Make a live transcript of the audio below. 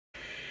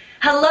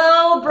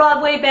Hello,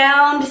 Broadway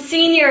bound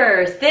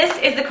seniors. This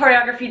is the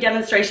choreography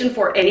demonstration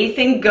for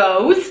Anything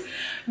Goes.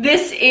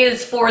 This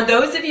is for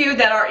those of you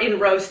that are in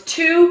rows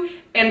 2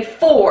 and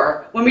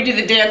 4 when we do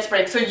the dance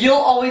break. So you'll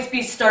always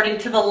be starting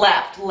to the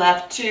left.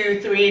 Left, 2,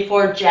 3,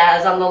 4,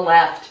 jazz on the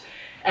left,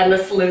 and the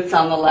salutes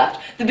on the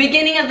left. The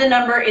beginning of the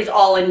number is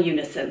all in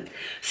unison.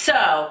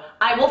 So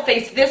I will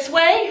face this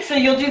way, so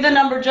you'll do the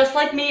number just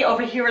like me.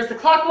 Over here is the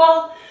clock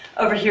wall,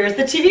 over here is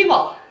the TV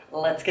wall.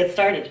 Let's get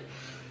started.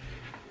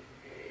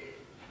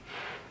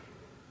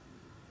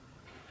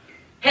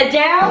 Head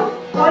down,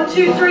 1,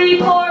 2, 3,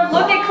 4,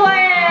 look at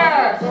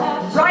Claire.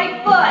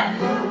 Right foot,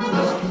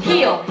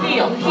 heel,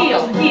 heel,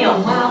 heel, heel.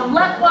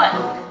 Left foot,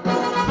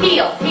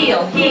 heel,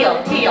 heel,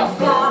 heel, heel.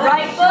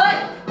 Right foot,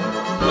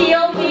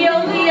 heel, heel,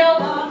 heel.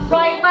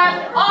 Right,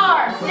 left,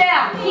 arms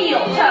down,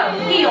 heel, toe,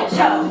 heel,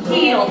 toe,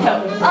 heel,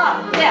 toe.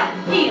 Up, down,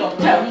 heel,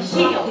 toe,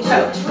 heel,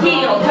 toe,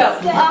 heel, toe.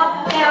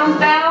 Up, down,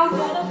 bounce.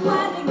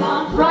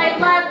 Right,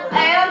 left,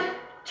 and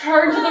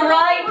turn to the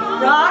right,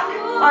 rock,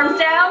 arms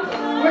down.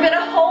 We're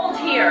gonna hold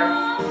here.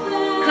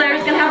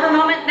 Claire's gonna have her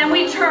moment, then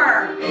we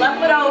turn.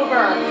 Left foot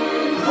over,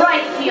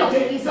 right heel.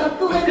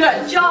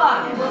 Good,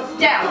 jog,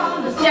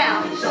 down,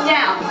 down,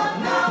 down.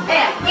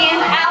 And in,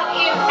 out,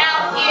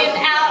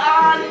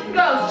 on,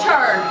 goes,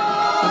 turn.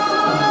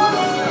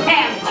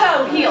 And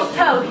toe, heel,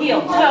 toe,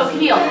 heel, toe,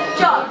 heel.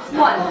 Jog,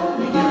 1.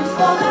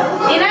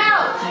 In,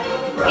 out,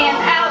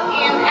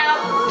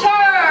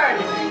 turn.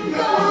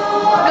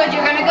 Good,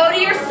 you're gonna go to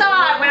your side.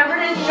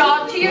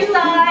 Jog to your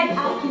side.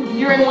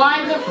 You're in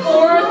lines of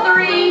 4,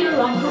 3.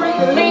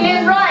 Lean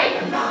in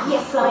right.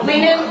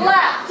 Lean in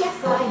left.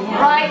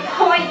 Right,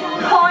 point,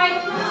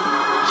 point.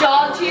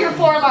 Jog to your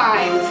 4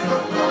 lines.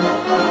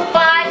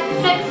 5,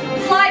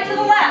 6, slide to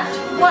the left.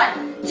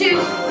 1, 2,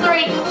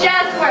 3,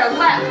 jazz square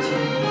left.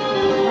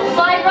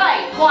 Slide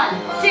right. 1,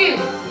 2,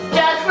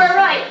 jazz square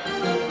right.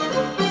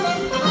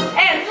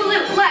 And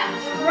salute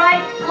left,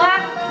 right,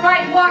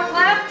 walk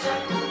left.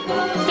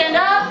 Stand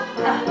up,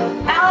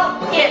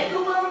 out, in.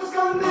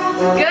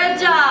 Good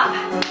job.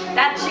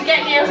 That should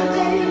get you,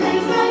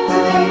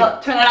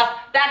 turn that off.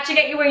 That should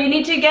get you where you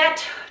need to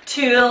get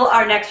to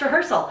our next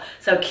rehearsal.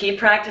 So keep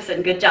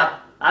practicing. Good job.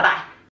 Bye-bye.